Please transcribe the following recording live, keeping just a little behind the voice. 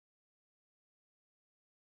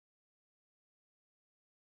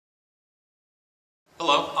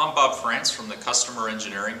Hello, I'm Bob France from the Customer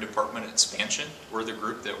Engineering Department at Spansion. We're the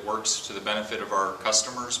group that works to the benefit of our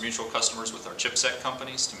customers, mutual customers with our chipset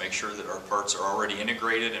companies to make sure that our parts are already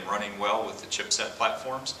integrated and running well with the chipset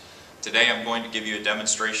platforms. Today I'm going to give you a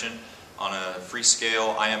demonstration on a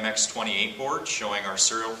Freescale i.MX28 board showing our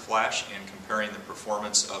serial flash and comparing the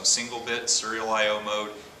performance of single-bit serial I.O. mode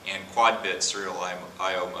and quad-bit serial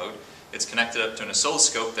I.O. mode. It's connected up to an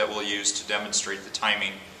oscilloscope that we'll use to demonstrate the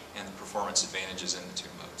timing and the performance advantages in the two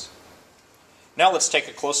modes. Now let's take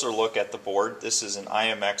a closer look at the board. This is an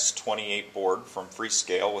i.MX28 board from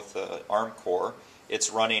Freescale with the ARM core.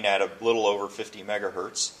 It's running at a little over 50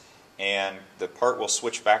 megahertz, and the part will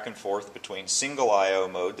switch back and forth between single I.O.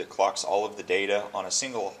 mode that clocks all of the data on a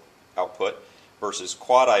single output versus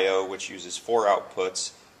quad I.O., which uses 4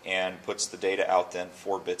 outputs and puts the data out then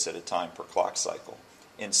 4 bits at a time per clock cycle.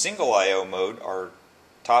 In single I.O. mode, our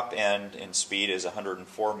top end in speed is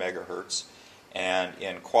 104 megahertz, and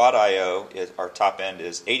in quad I.O. our top end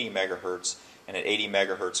is 80 megahertz, and at 80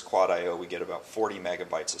 megahertz quad I.O. we get about 40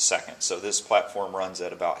 megabytes a second. So this platform runs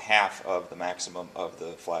at about half of the maximum of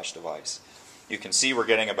the flash device. You can see we're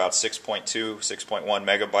getting about 6.2, 6.1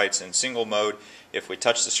 megabytes in single mode. If we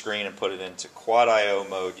touch the screen and put it into quad I.O.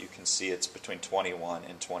 mode, you can see it's between 21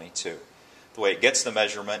 and 22. The way it gets the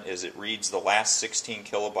measurement is it reads the last 16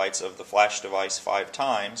 kilobytes of the flash device 5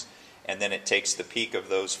 times, and then it takes the peak of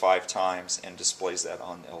those 5 times and displays that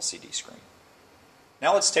on the LCD screen.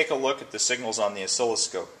 Now let's take a look at the signals on the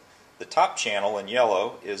oscilloscope. The top channel in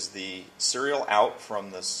yellow is the serial out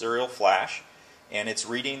from the serial flash, and it's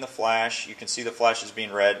reading the flash. You can see the flash is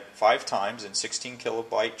being read 5 times in 16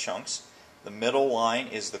 kilobyte chunks. The middle line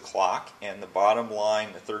is the clock, and the bottom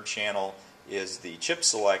line, the third channel, is the chip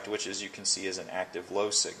select, which as you can see is an active low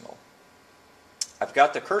signal. I've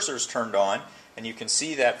got the cursors turned on, and you can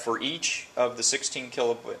see that for each of the 16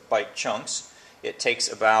 kilobyte chunks it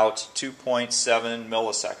takes about 2.7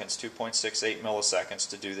 milliseconds, 2.68 milliseconds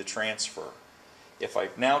to do the transfer. If I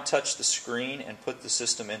now touch the screen and put the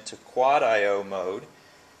system into quad I.O. mode,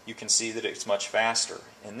 you can see that it's much faster.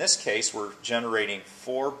 In this case we're generating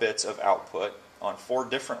 4 bits of output on 4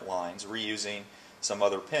 different lines reusing some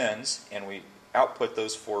other pins, and we output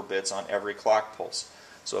those 4 bits on every clock pulse.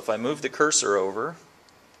 So if I move the cursor over,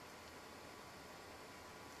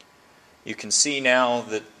 you can see now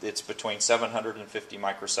that it's between 750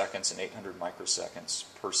 microseconds and 800 microseconds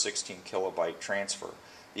per 16 kilobyte transfer.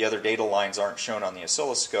 The other data lines aren't shown on the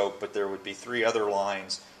oscilloscope, but there would be 3 other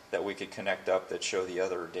lines that we could connect up that show the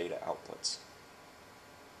other data outputs.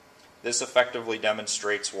 This effectively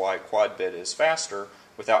demonstrates why quad bit is faster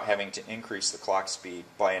without having to increase the clock speed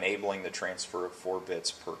by enabling the transfer of 4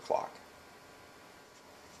 bits per clock.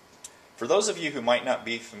 For those of you who might not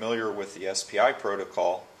be familiar with the SPI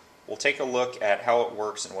protocol, we'll take a look at how it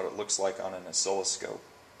works and what it looks like on an oscilloscope.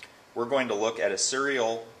 We're going to look at a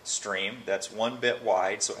serial stream that's 1 bit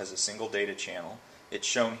wide, so it has a single data channel. It's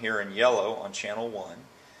shown here in yellow on channel 1.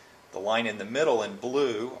 The line in the middle in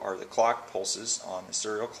blue are the clock pulses on the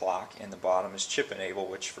serial clock, and the bottom is chip enable,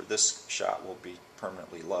 which for this shot will be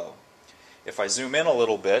permanently low. If I zoom in a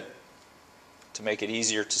little bit to make it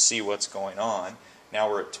easier to see what's going on, now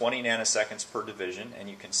we're at 20 nanoseconds per division, and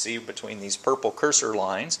you can see between these purple cursor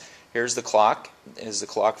lines, here's the clock. As the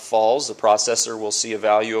clock falls, the processor will see a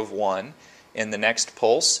value of 1. In the next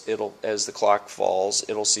pulse, as the clock falls,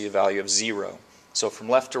 it'll see a value of 0. So from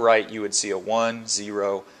left to right, you would see a 1,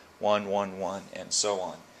 0, 1, 1, 1, and so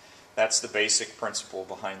on. That's the basic principle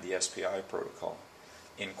behind the SPI protocol.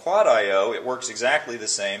 In quad I.O. it works exactly the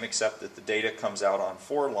same, except that the data comes out on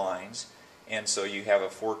 4 lines, and so you have a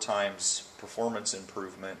 4 times performance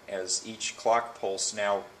improvement as each clock pulse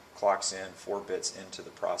now clocks in 4 bits into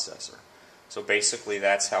the processor. So basically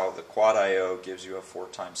that's how the quad I.O. gives you a 4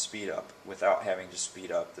 times speed up without having to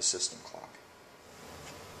speed up the system clock.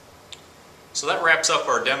 So that wraps up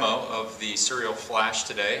our demo of the serial flash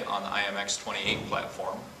today on the i.MX28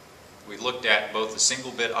 platform. We looked at both the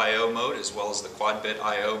single-bit I.O. mode as well as the quad-bit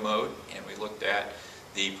I.O. mode, and we looked at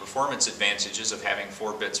the performance advantages of having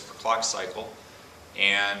 4 bits per clock cycle.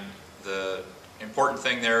 And the important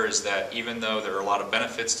thing there is that even though there are a lot of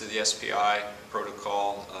benefits to the SPI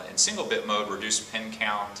protocol, in single-bit mode, reduced pin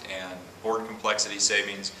count and board complexity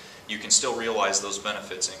savings, you can still realize those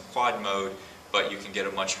benefits in quad mode, but you can get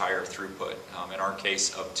a much higher throughput, in our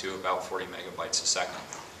case up to about 40 megabytes a second.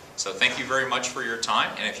 So thank you very much for your time,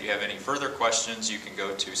 and if you have any further questions, you can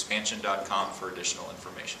go to spansion.com for additional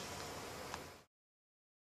information.